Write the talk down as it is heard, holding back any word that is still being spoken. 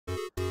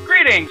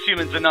Greetings,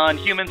 humans and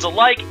non-humans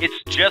alike.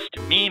 It's just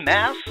me,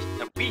 Mass,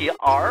 and we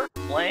are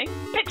playing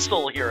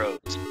Pixel Heroes,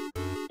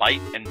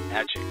 Byte and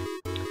Magic.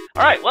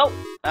 Alright, well,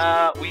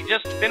 we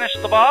just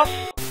finished the boss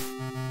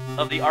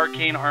of the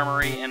Arcane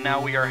Armory, and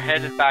now we are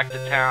headed back to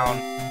town.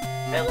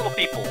 Hey, little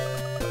people.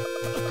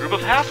 A group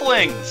of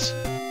halflings.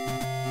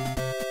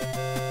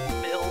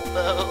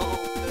 Bilbo.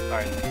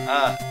 Alright,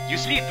 you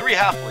see 3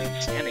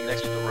 halflings standing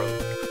next to the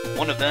road.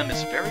 One of them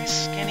is very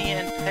skinny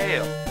and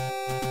pale.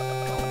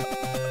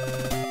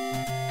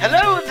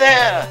 Hello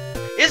there!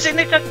 Isn't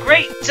it a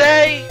great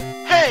day?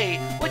 Hey,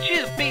 would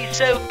you be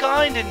so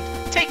kind and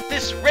take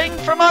this ring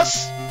from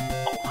us?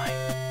 Oh my.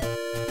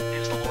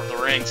 It's the Lord of the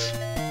Rings.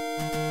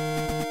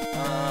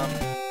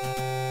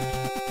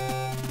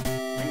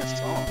 Sing a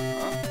song,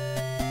 huh?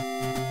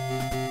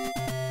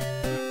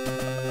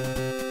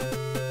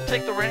 We'll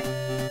take the ring.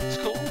 It's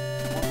cool.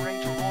 One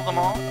ring to rule them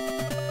all.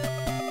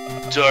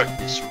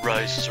 Darkness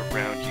rises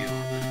around you.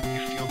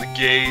 You feel the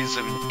gaze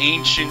of an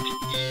ancient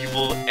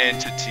evil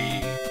entity.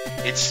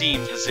 It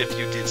seems as if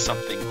you did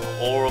something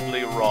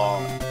horribly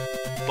wrong.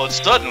 But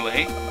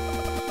suddenly,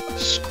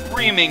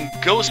 screaming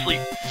ghostly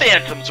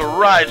phantoms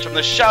arise from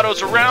the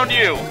shadows around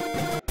you.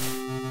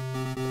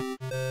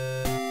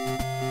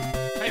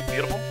 Hey,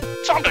 beautiful.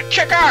 Time to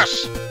kick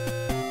ass!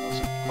 That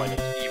wasn't quite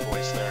an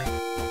E-voice there.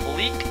 A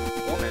bleak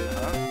woman,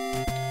 huh?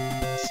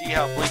 Let's see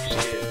how bleak she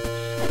is.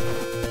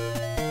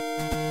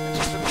 And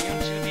she's immune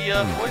to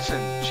the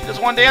poison. She does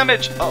 1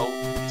 damage. Uh-oh,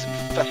 it's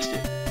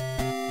infested.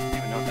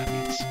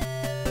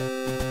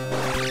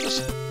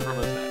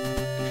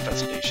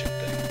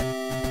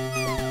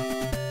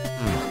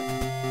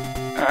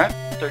 Alright,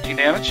 13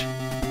 damage.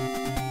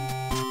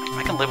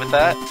 I can live with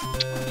that.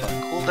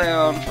 Fine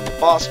cooldown from the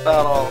boss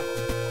battle.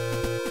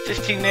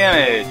 15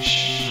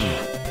 damage.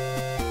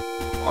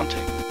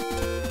 Haunting.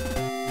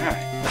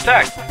 Alright,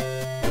 attack.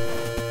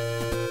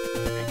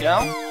 There you go.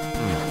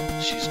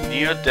 She's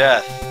near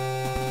death.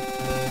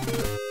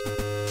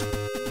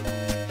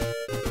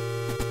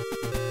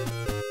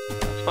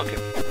 Spoken.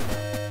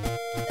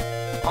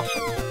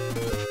 Awesome.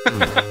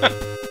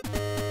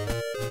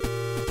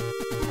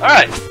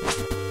 Alright.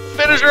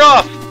 Finish her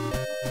off!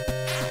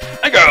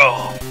 And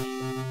go!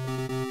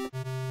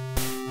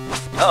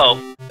 Uh-oh.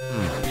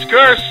 He's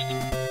cursed!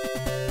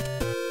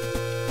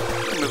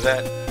 Remove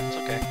that. It's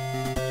okay.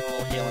 Give a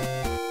little healing.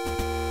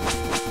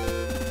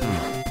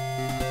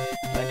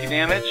 90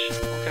 damage.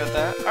 Okay with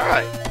that.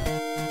 Alright.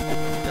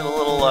 Get a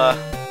little,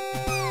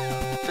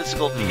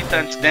 physical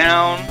defense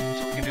down,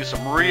 so we can do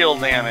some real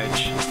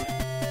damage.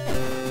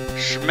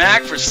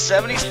 Schmack for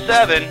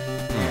 77.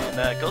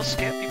 And, Ghost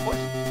can't be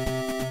poisoned.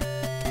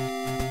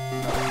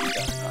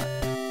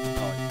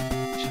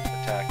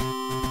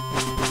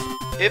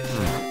 Ep.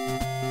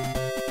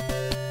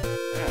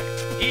 Alright,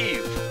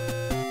 Eve.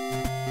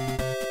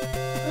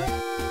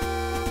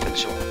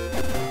 Finish off.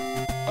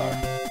 Or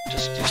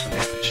just do some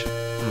damage.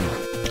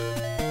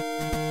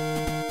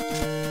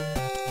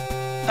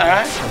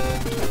 Alright.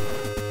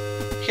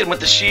 Hit him with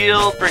the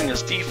shield, bring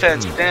his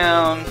defense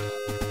down.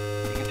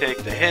 You can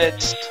take the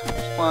hits.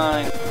 It's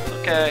fine. It's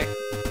okay.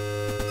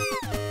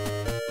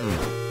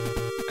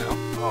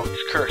 Oh,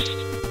 he's cursed.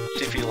 Let's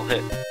see if he'll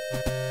hit.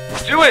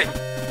 Do it!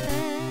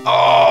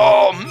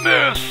 Oh,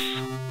 miss!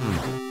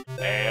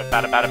 Hey,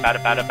 bada,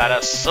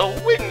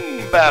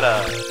 swing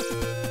bada!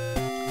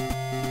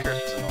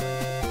 Curse is annoying.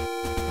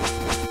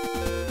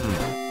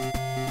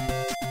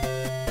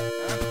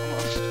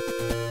 Almost.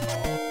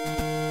 Oh.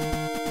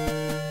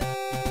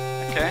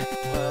 Okay,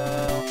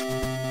 well...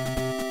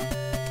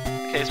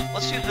 Okay, so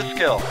let's use this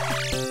skill.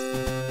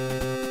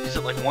 Use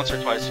it like once or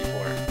twice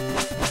before.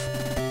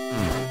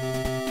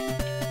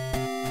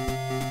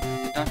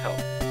 Did not help.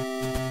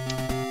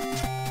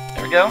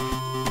 There we go.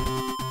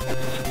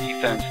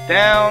 Defense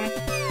down.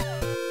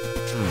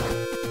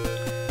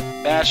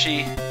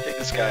 Bashy, take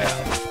this guy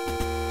out.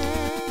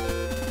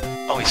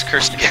 Oh, he's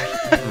cursed again.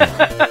 I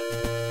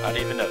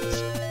didn't even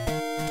notice.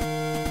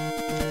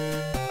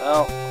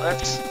 Well,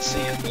 let's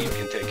see if Eve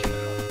can take him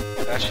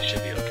out. Bashy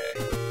should be okay.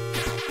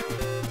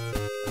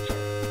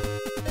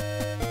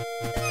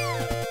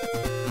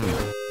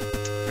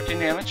 That's 13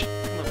 damage. I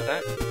can live with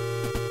that.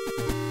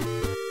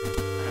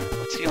 Alright,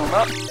 let's heal him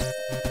up.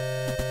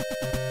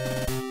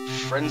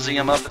 Frenzy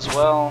him up as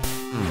well.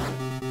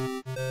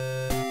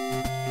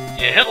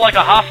 You hit like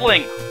a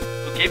halfling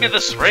who gave me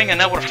this ring and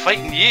now we're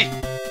fighting ye.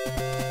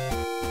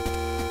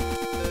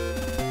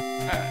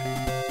 Alright.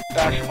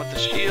 Bash him with the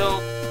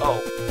shield. Oh,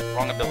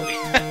 wrong ability.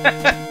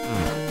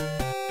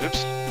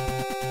 Oops.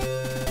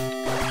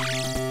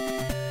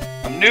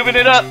 I'm noobing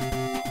it up.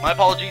 My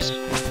apologies.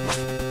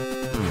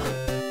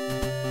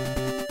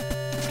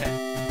 Okay.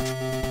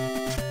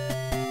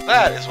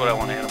 That is what I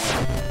want to hit him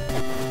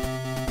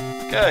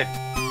with. Good.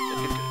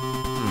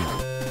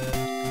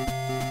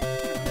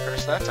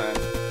 That time.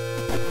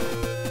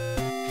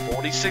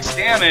 46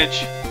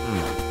 damage.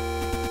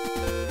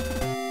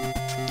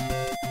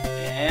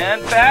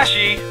 And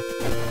Bashy.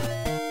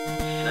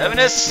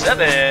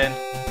 7-7.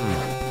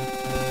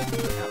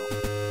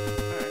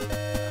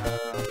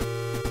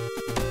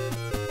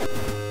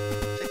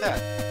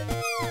 that.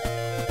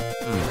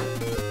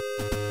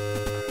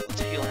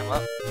 Let's heal him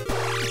up.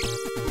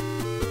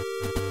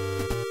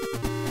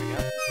 There we go.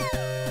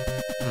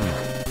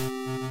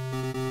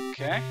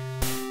 Okay.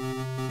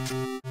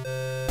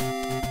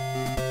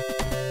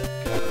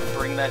 Gotta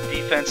bring that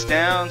defense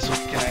down so we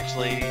can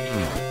actually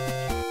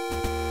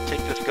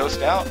take this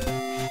ghost out.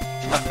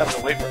 I have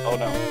to wait for. Oh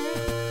no.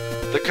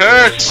 The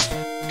curse!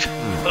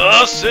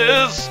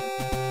 Curses!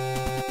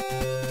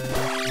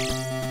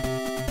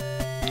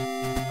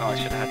 Oh, I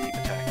should have had Eve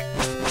attack.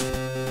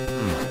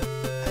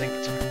 I think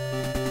that's right.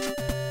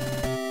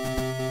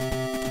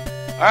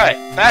 Alright,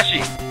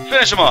 Bashy,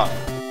 finish him off!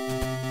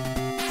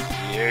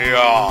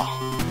 Yeah!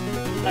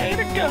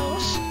 Later,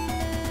 ghost!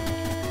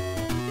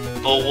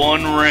 The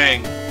One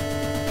Ring.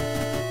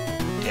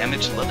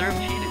 Damaged leather of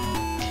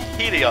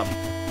helium.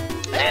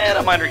 And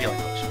a minor healing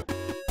potion.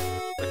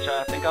 Which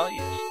I think I'll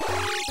use.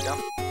 Yep.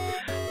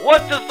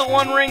 What does the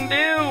One Ring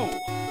do?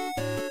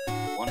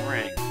 One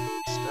Ring.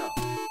 So.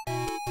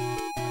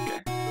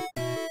 Okay.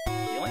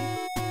 Healing.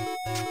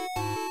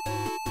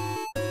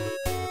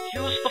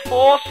 Use the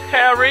Force,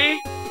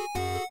 Harry!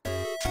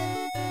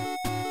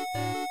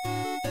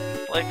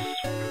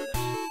 Inflicts.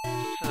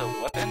 Is this a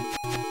weapon?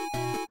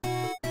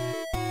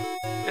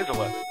 It is a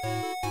weapon.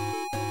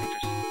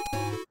 Interesting.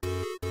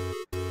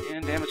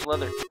 And damaged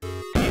leather.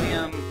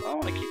 Helium. I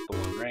want to keep the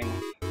One Ring.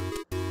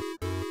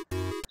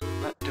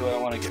 What do I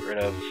want to get rid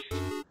of?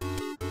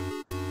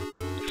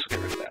 Let's get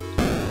rid of that.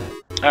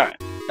 Alright,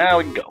 now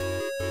we can go.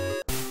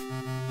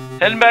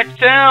 Heading back to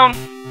town.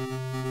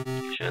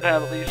 Should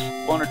have at least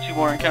 1 or 2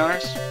 more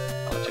encounters.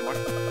 Oh, 2 more.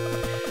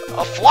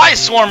 A fly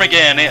swarm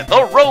again!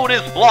 The road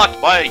is blocked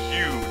by a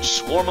huge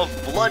swarm of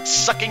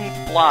blood-sucking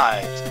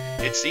flies.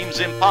 It seems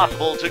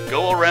impossible to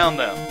go around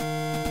them.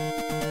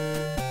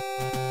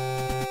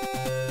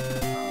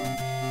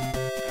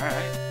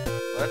 Alright,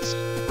 let's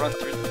run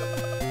through them.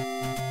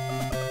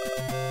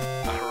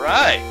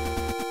 Alright!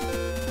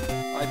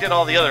 Well, I did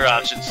all the other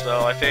options,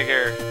 so I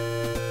figure...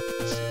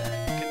 Let's see that.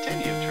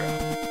 Continue,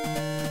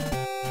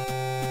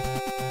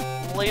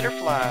 Trout. Later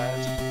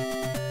flies.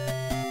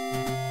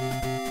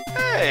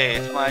 Hey,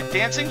 it's my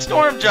dancing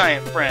storm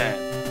giant friend.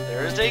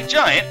 There is a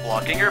giant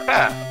blocking your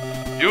path.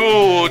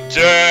 You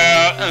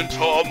dare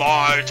enter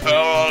my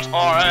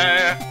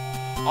territory!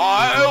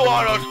 I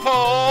want to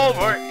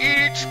over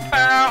each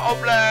pair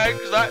of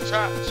legs that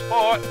sets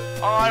foot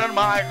on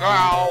my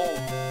ground.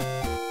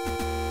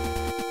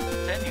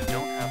 Then you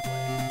don't have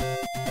legs.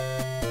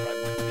 Ride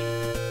with me.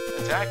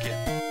 Attack it.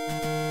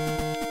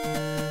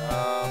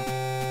 Well,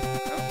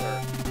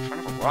 we're in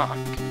front of a rock.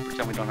 Can we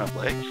pretend we don't have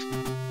legs?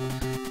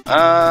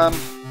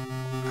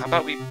 How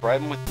about we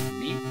bribe him with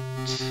meat?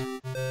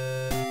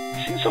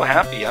 He seems so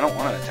happy, I don't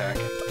want to attack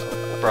him, so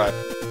we'll bribe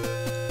him.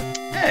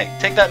 Hey,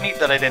 take that meat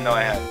that I didn't know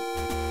I had.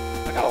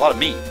 I got a lot of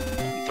meat.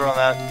 I'm throwing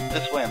that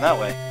this way and that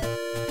way.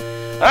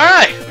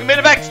 Alright, we made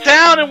it back to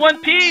town in one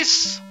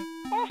piece!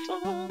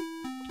 Awesome!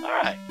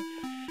 Alright.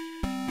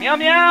 Meow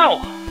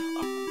meow!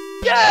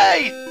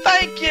 Yay!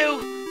 Thank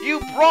you! You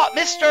brought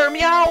Mr.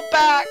 Meow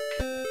back!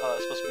 Oh,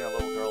 it's supposed to be a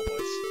little girl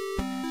voice.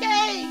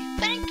 Yay!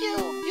 Thank you!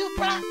 You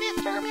brought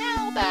Mr.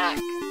 Meow back!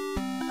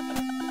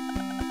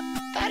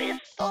 That is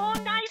so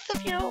nice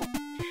of you!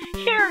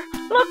 Here,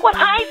 look what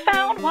I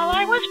found while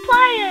I was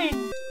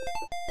playing!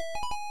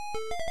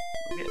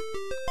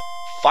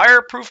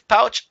 Fireproof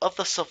pouch of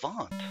the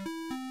savant.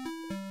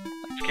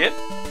 Thanks, kid.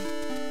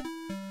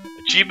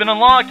 Achievement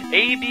unlocked.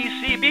 A, B,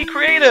 C. Be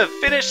creative.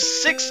 Finish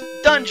 6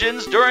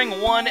 dungeons during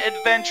 1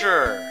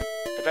 adventure.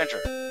 There we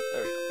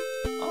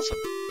go. Awesome.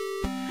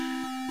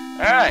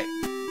 Alright.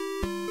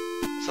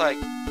 It's like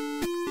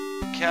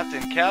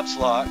Captain Caps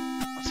Lock.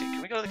 Let's see.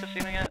 Can we go to the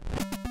casino yet?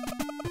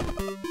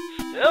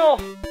 Still.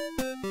 Come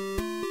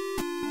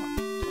on.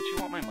 Don't you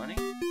want my money?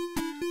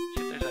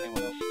 See if there's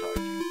anyone else to talk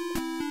to.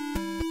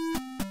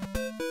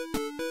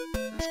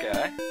 This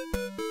guy.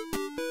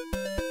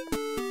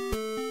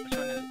 Which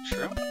one is it?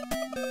 Shroom?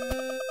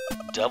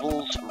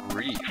 Devil's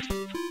Reef.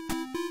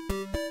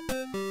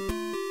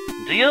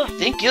 Do you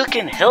think you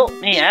can help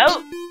me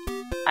out?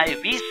 I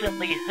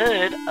recently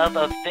heard of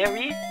a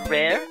very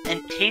rare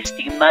and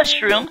tasty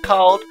mushroom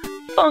called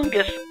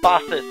fungus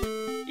bosses.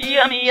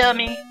 Yummy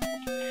yummy.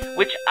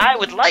 Which I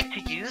would like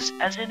to use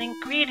as an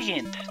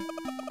ingredient.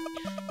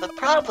 The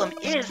problem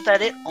is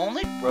that it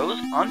only grows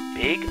on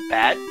big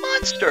bad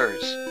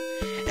monsters.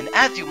 And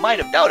as you might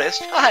have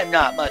noticed, I'm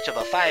not much of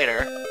a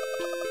fighter.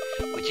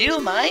 Would you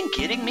mind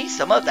getting me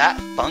some of that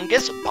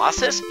fungus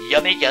bosses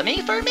yummy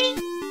yummy for me?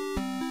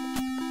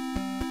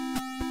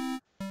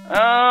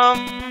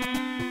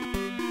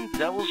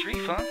 Devil's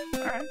Reef, huh?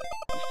 Alright,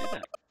 let's do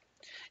that.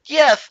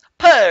 Yes,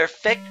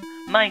 perfect!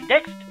 My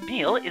next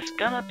meal is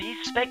gonna be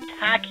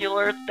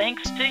spectacular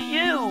thanks to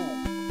you!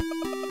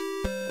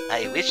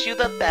 I wish you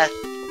the best.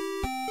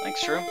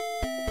 Thanks, Shroom.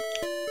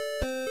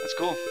 That's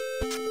cool.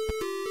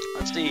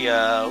 Let's see,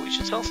 we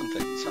should sell some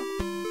things, huh?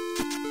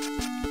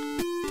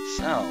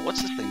 So,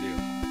 what's this thing do?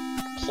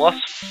 Plus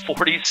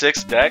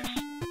 46 dex,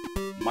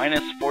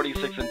 minus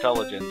 46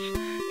 intelligence,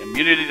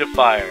 immunity to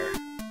fire.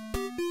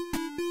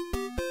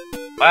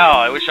 Wow,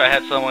 I wish I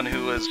had someone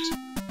who was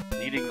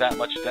needing that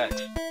much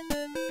dex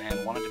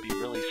and wanted to be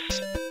really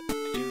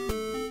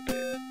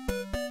stupid.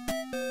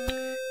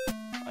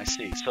 I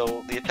see.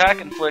 So the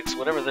attack inflicts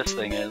whatever this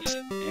thing is,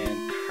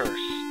 and curse.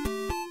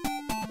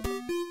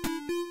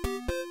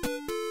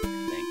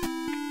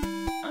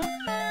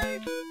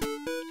 I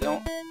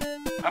think.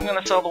 I'm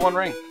gonna sell the one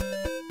ring.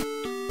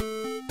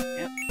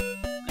 Yep.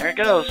 There it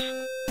goes.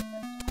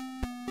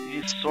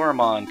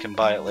 Soramon can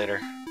buy it later.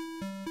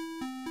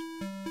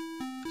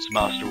 His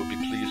master would be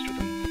pleased with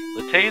him.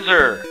 The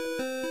taser!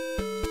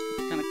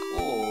 Kinda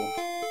cool.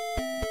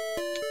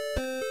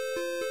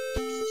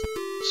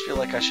 Just feel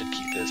like I should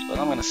keep this, but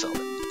I'm gonna sell it.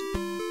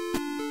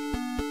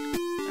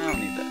 I don't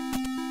need that.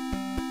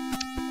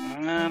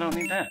 I don't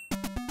need that.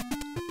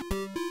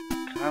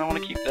 I don't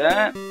want to keep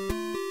that.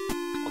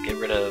 We'll get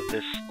rid of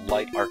this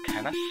light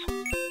arcanus.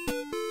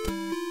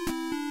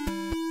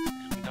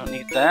 We don't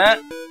need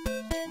that.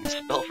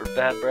 Spell for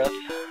bad breath.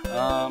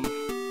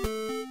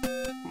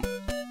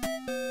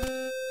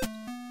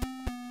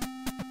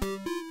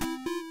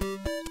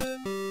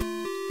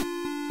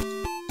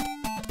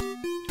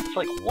 It's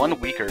like one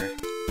weaker.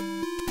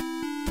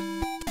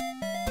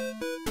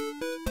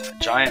 A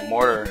giant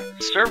mortar.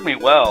 It served me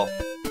well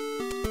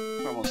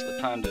for most of the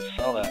time to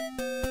sell that.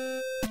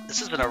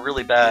 This isn't a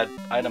really bad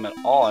item at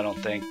all, I don't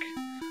think.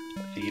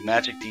 With the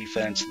magic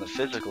defense and the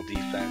physical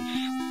defense.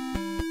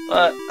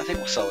 But I think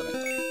we'll sell it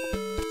anyway.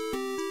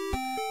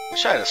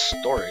 Wish I had a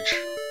storage.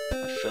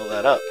 I'd fill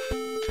that up.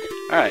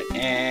 Alright,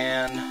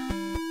 and...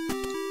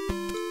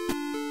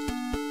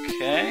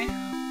 okay. I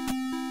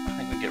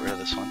think we can get rid of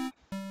this one.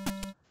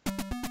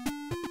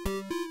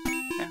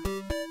 Yeah,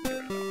 get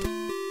rid of that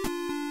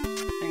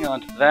one. Hang on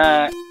to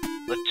that.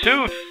 The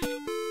tooth!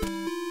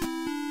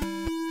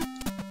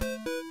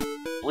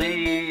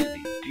 Bleed,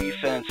 the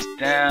defense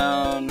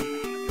down.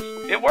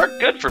 It worked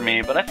good for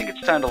me, but I think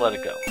it's time to let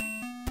it go.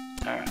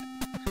 Alright.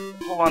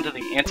 Hold on to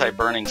the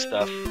anti-burning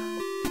stuff.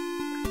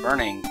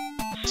 Burning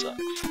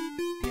sucks. I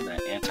need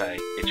that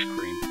anti-itch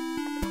cream.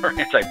 Or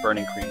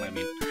anti-burning cream, I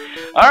mean.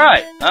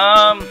 Alright,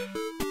 I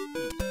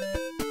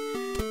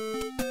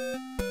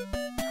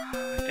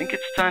think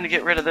it's time to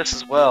get rid of this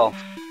as well.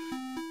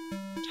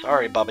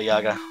 Sorry, Baba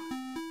Yaga.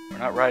 We're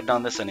not riding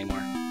on this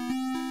anymore.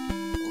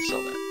 We'll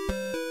sell that.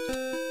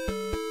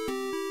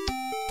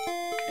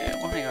 Okay,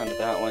 we'll hang on to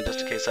that one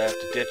just in case I have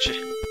to ditch it.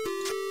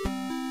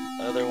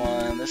 Other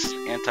one, this is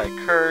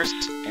anti-curse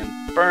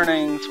and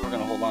burning, so we're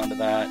going to hold on to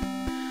that.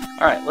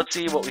 Alright, let's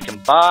see what we can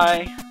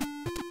buy.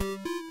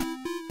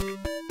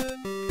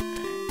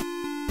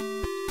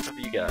 What have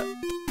you got?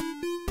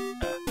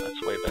 Oh,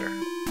 that's way better.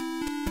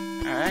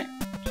 Alright,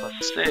 plus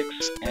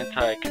 6,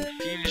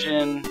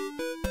 anti-confusion.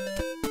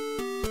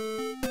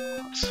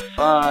 Plus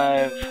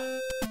 5.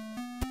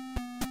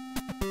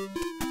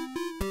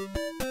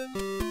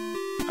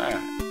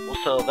 Alright,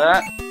 we'll sell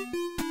that.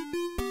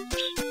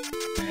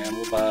 And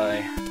we'll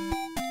buy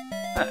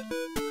that.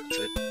 That's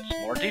it.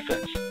 Some more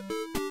defense.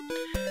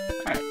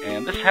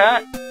 And this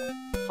hat,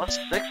 plus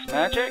 6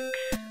 magic.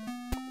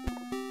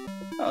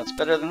 Oh, it's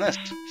better than this.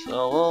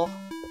 So we'll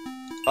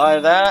buy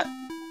that,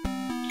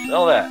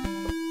 sell that.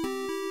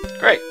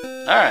 Great.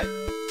 Alright.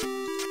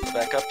 Go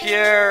back up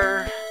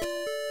here.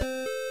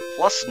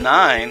 Plus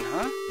 9,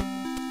 huh?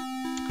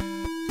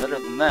 Better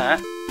than that.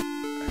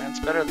 And it's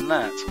better than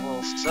that. So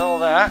we'll sell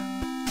that.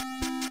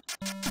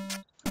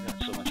 I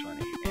got so much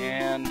money.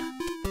 And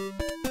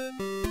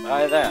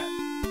buy that.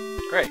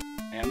 Great.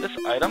 And this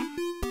item.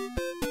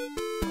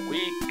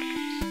 Weak.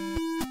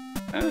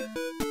 Huh?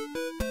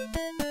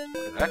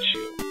 Look at that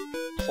shield.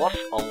 Plus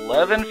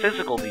 11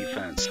 physical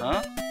defense,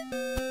 huh?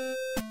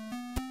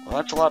 Well,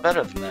 that's a lot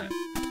better than that.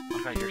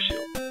 What about your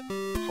shield?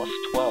 Plus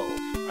 12.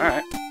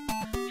 Alright.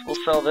 So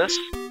we'll sell this.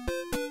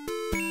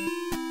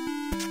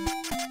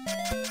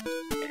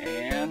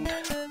 And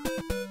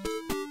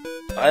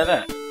buy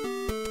that.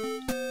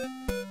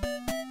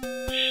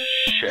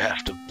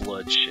 Shaft of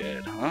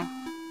bloodshed, huh?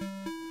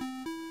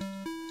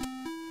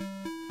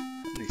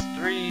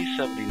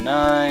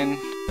 79.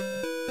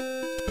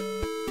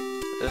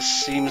 This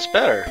seems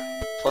better.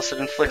 Plus it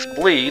inflicts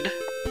bleed.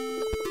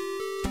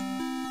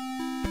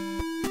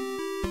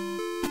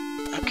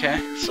 Okay,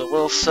 so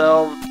we'll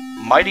sell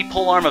Mighty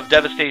Polearm of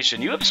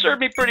Devastation. You have served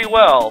me pretty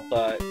well,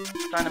 but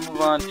it's time to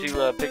move on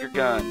to bigger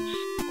guns.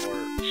 Or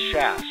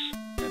shafts,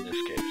 in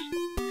this case.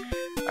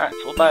 Alright,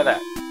 so we'll buy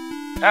that.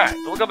 Alright,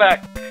 so we'll go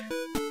back.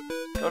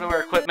 Go to our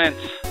equipment.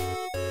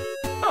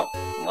 Oh,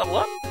 level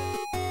up.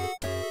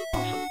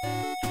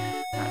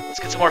 Let's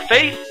get some more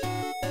faith,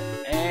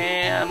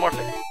 and more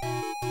faith.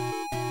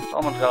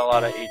 Someone's got a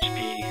lot of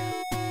HP. He's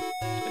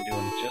been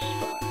doing just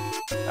fine.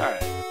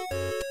 Alright.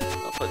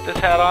 I'll put this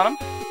hat on him.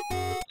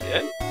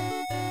 Good.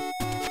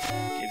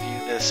 Give you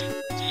this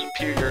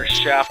superior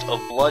shaft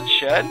of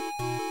bloodshed.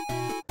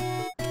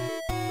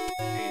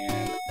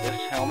 And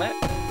this helmet.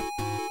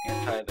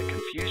 Anti the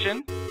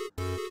confusion.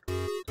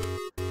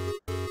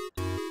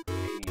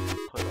 And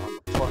put on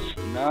the plus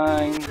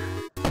 9.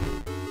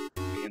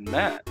 And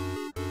that.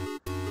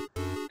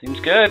 Seems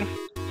good.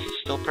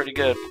 Still pretty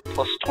good.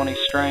 Plus 20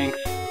 strength.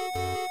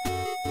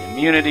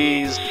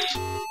 Immunities.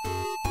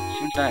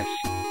 Seems nice.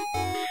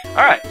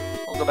 Alright,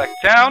 we'll go back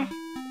down.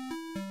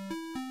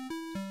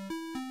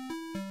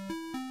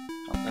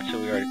 Oh, that's who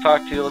we already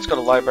talked to. Let's go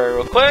to library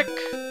real quick.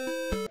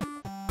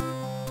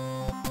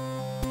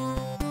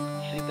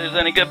 See if there's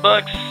any good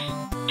books.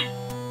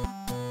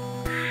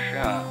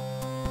 Shop.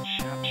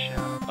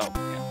 Oh,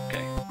 yeah,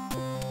 okay.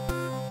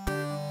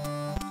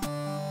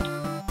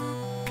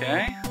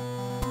 Okay.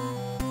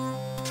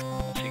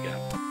 What's he got?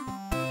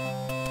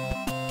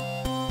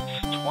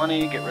 It's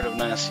 20, get rid of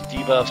nasty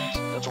debuffs.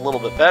 That's a little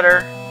bit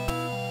better.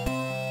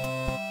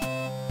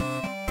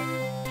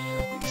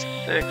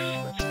 76,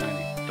 that's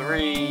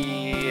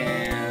 93,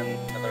 and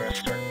another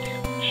restart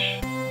damage.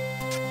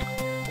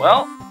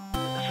 Well,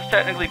 this is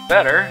technically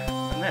better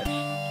than this.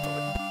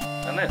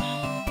 Do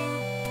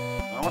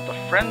I want the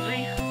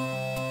frenzy?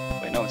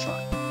 Wait, no, it's not.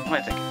 What am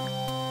I thinking?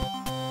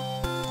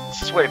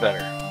 This is way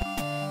better.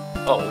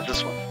 Oh, it was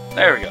this one.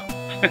 There we go.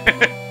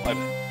 My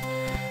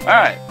bad.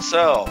 Alright,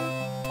 so,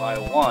 buy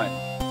one.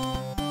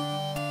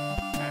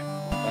 Alright,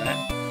 we'll buy it.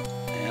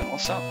 And we'll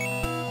sell.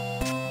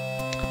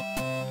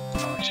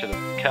 Oh, I should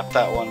have kept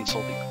that one and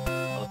sold the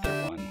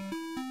other one.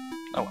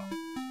 Oh well.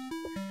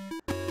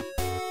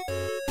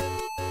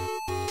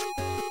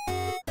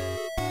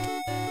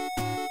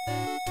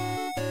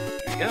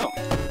 There you go.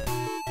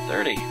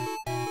 30.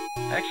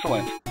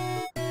 Excellent.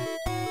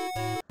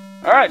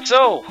 Alright,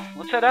 so,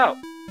 let's head out.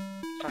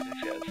 Talk to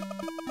these guys.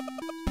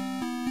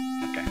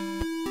 Okay.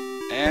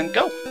 And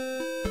go!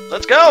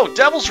 Let's go!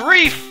 Devil's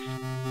Reef!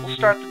 We'll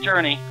start the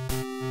journey.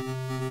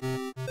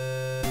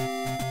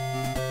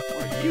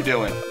 What are you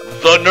doing?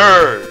 The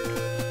nerd!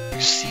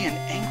 You see an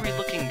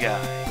angry-looking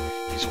guy.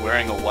 He's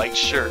wearing a white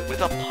shirt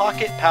with a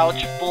pocket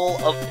pouch full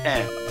of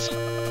pens.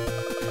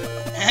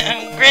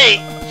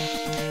 Great!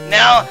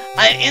 Now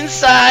I'm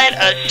inside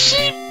a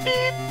sheep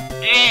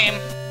game.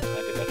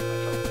 I did that to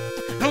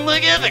myself.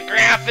 Look at the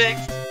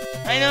graphics.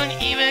 I don't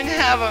even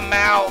have a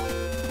mouth.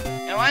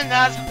 Am I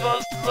not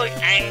supposed to look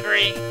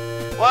angry?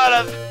 What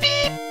a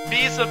beep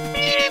piece of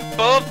beep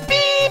boop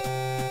beep.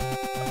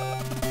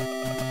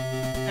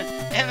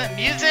 And the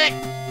music?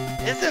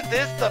 Isn't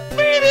this the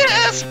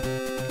prettiest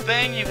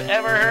thing you've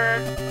ever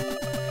heard?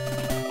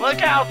 Look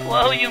how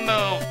slow you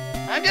move.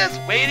 I'm just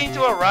waiting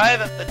to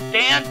arrive at the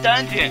damn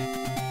dungeon.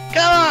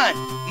 Come on,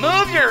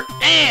 move your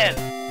hand!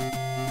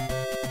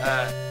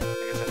 I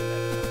guess I did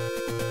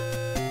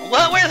that.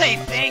 What were they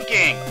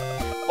thinking?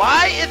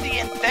 Why is the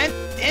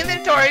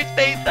inventory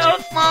space so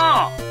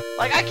small?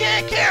 Like I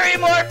can't carry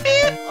more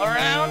beep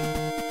around?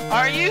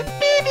 Are you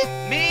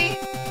beeping me?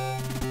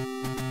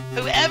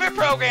 Whoever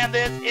programmed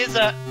this is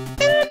a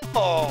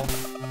pinhole.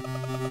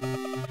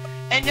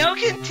 And no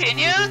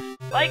continues?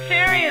 Like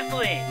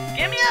seriously,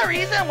 give me a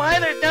reason why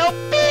there's no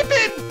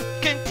beeping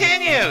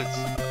continues.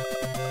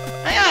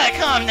 I gotta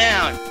calm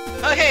down.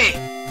 Okay,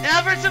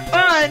 now for some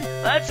fun.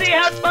 Let's see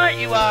how smart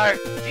you are.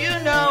 Do you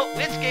know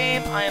which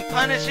game I am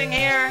punishing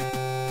here?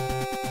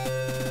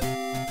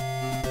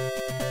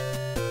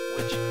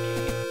 Which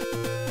game?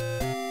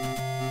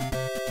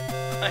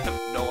 I have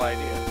no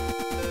idea.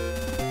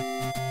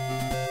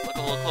 Look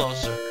a little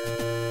closer.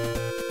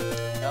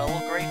 Got a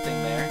little great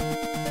thing there.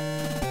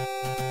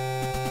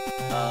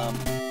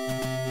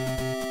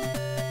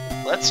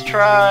 Let's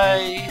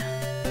try...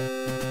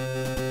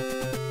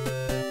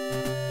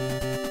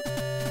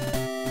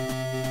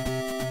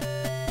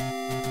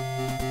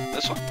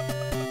 this one?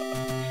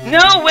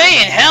 No way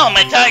in hell am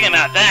I talking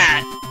about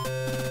that!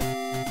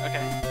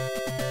 Okay.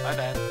 My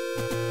bad.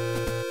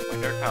 My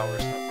nerd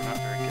powers were not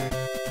very good.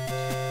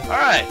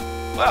 Alright,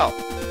 well,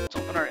 let's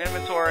open our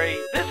inventory.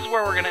 This is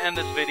where we're going to end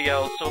this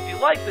video, so if you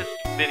like this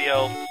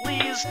video,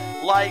 please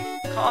like,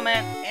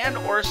 comment, and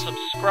or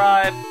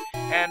subscribe,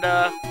 and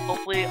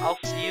hopefully I'll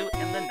see you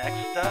in the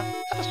next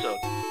episode.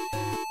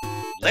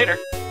 Later!